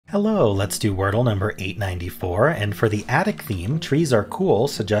Hello, let's do Wordle number 894, and for the attic theme, trees are cool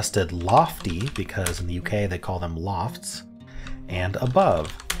suggested lofty, because in the UK they call them lofts, and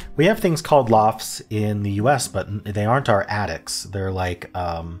above. We have things called lofts in the US, but they aren't our attics. They're like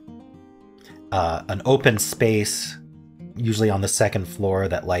an open space, usually on the second floor,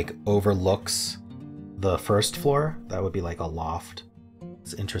 that like overlooks the first floor. That would be like a loft.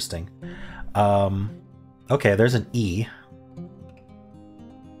 It's interesting. Okay, there's an E.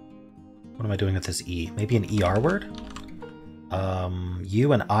 What am I doing with this E? Maybe an ER word?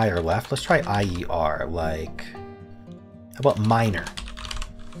 U and I are left. Let's try IER, like... How about miner?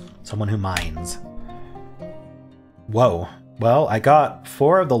 Someone who mines. Whoa. Well, I got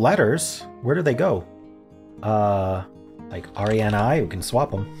 4 of the letters. Where did they go? Like R-E-N-I? We can swap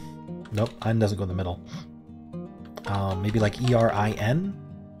them. Nope, N doesn't go in the middle. Maybe like E-R-I-N?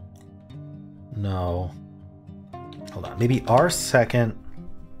 No. Hold on. Maybe R second...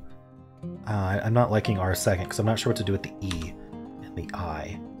 I'm not liking R second because I'm not sure what to do with the E and the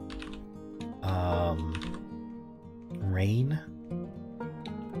I. Rain?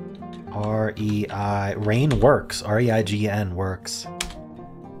 R-E-I... Rain works. R-E-I-G-N works.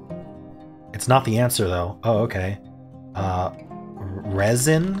 It's not the answer though. Oh, okay.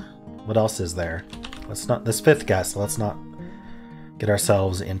 Resin? What else is there? Let's not... This 5th guess, let's not get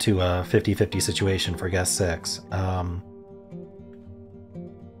ourselves into a 50-50 situation for guess 6.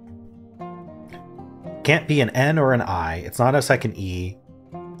 Can't be an N or an I. It's not a second E.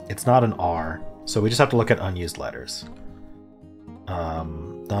 It's not an R. So we just have to look at unused letters.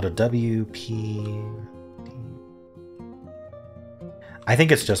 Not a W, P, D. I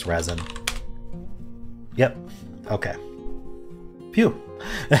think it's just resin. Yep. Okay. Phew.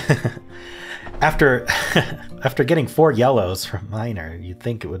 After getting 4 yellows from miner, you'd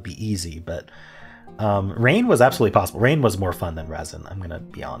think it would be easy, but rain was absolutely possible. Rain was more fun than resin, I'm gonna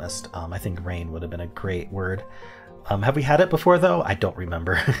be honest. I think rain would have been a great word. Have we had it before though? I don't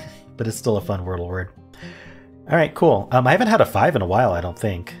remember, but it's still a fun Wordle word. All right, cool. I haven't had a 5 in a while, I don't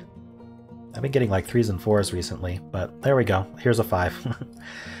think. I've been getting like 3s and 4s recently, but there we go. Here's a 5.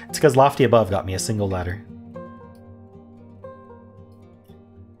 It's because lofty above got me a single letter.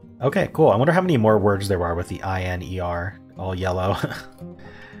 Okay, cool. I wonder how many more words there are with the I-N-E-R, all yellow.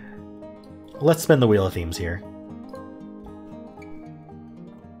 Let's spin the wheel of themes here.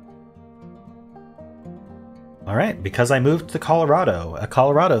 All right, because I moved to Colorado, a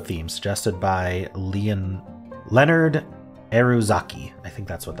Colorado theme suggested by Leonard Eruzaki. I think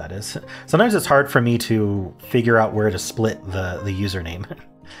that's what that is. Sometimes it's hard for me to figure out where to split the username.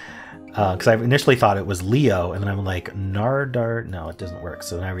 Because I initially thought it was Leo, and then I'm like, Nardar... No, it doesn't work.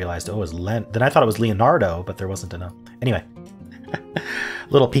 So then I realized, oh, it was Then I thought it was Leonardo, but there wasn't enough. Anyway.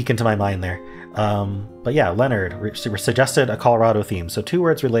 Little peek into my mind there. But yeah, Leonard suggested a Colorado theme. So 2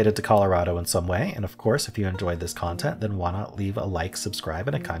 words related to Colorado in some way. And of course, if you enjoyed this content, then why not leave a like, subscribe,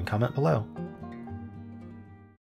 and a kind comment below.